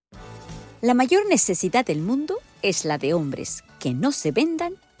La mayor necesidad del mundo es la de hombres que no se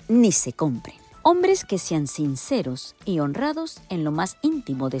vendan ni se compren. Hombres que sean sinceros y honrados en lo más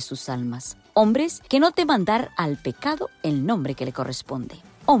íntimo de sus almas. Hombres que no teman dar al pecado el nombre que le corresponde.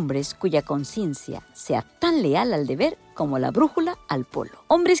 Hombres cuya conciencia sea tan leal al deber como la brújula al polo.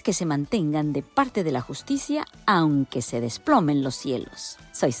 Hombres que se mantengan de parte de la justicia aunque se desplomen los cielos.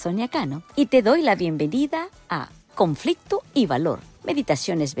 Soy Sonia Cano y te doy la bienvenida a Conflicto y Valor.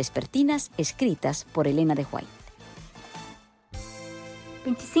 Meditaciones vespertinas escritas por Elena de White.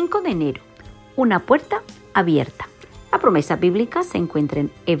 25 de enero. Una puerta abierta. La promesa bíblica se encuentra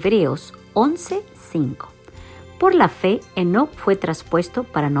en Hebreos 11:5. Por la fe, Enoc fue traspuesto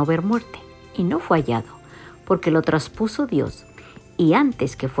para no ver muerte, y no fue hallado, porque lo traspuso Dios, y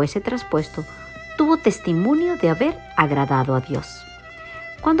antes que fuese traspuesto, tuvo testimonio de haber agradado a Dios.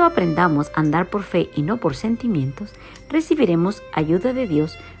 Cuando aprendamos a andar por fe y no por sentimientos, recibiremos ayuda de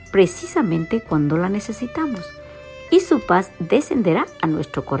Dios precisamente cuando la necesitamos, y su paz descenderá a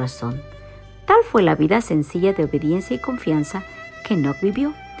nuestro corazón. Tal fue la vida sencilla de obediencia y confianza que Enoc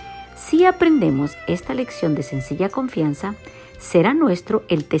vivió. Si aprendemos esta lección de sencilla confianza, será nuestro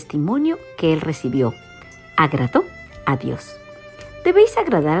el testimonio que él recibió. Agradó a Dios. Debéis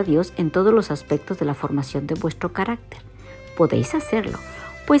agradar a Dios en todos los aspectos de la formación de vuestro carácter. Podéis hacerlo,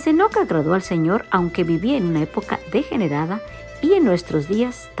 pues Enoc agradó al Señor aunque vivía en una época degenerada y en nuestros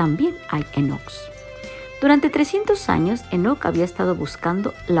días también hay Enocs. Durante 300 años, Enoc había estado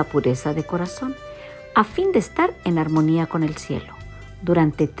buscando la pureza de corazón, a fin de estar en armonía con el cielo.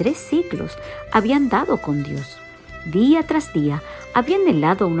 Durante 3 siglos habían dado con Dios. Día tras día habían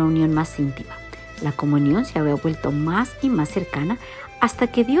anhelado una unión más íntima. La comunión se había vuelto más y más cercana hasta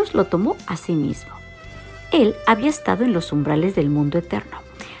que Dios lo tomó a sí mismo. Él había estado en los umbrales del mundo eterno.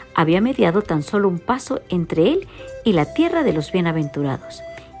 Había mediado tan solo un paso entre él y la tierra de los bienaventurados.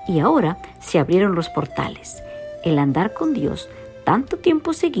 Y ahora se abrieron los portales. El andar con Dios, tanto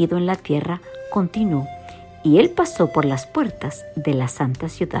tiempo seguido en la tierra, continuó, y él pasó por las puertas de la santa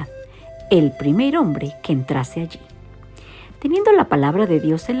ciudad, el primer hombre que entrase allí. Teniendo la palabra de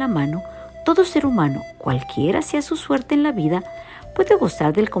Dios en la mano, todo ser humano, cualquiera sea su suerte en la vida, puede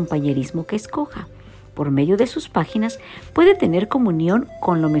gozar del compañerismo que escoja. Por medio de sus páginas puede tener comunión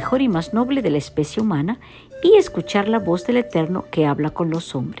con lo mejor y más noble de la especie humana y escuchar la voz del Eterno que habla con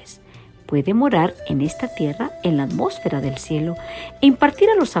los hombres. Puede morar en esta tierra, en la atmósfera del cielo, e impartir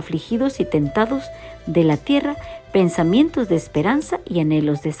a los afligidos y tentados de la tierra pensamientos de esperanza y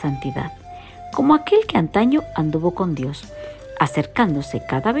anhelos de santidad, como aquel que antaño anduvo con Dios, acercándose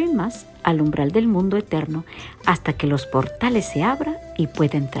cada vez más al umbral del mundo eterno hasta que los portales se abran y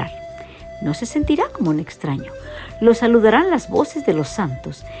pueda entrar. No se sentirá como un extraño. Lo saludarán las voces de los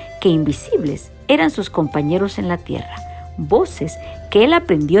santos, que invisibles eran sus compañeros en la tierra, voces que él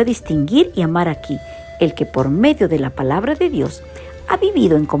aprendió a distinguir y amar aquí. El que por medio de la palabra de Dios ha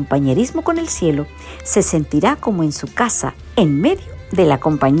vivido en compañerismo con el cielo, se sentirá como en su casa, en medio de la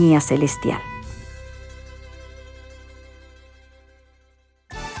compañía celestial.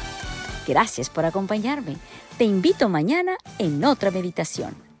 Gracias por acompañarme. Te invito mañana en otra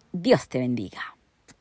meditación. Dios te bendiga.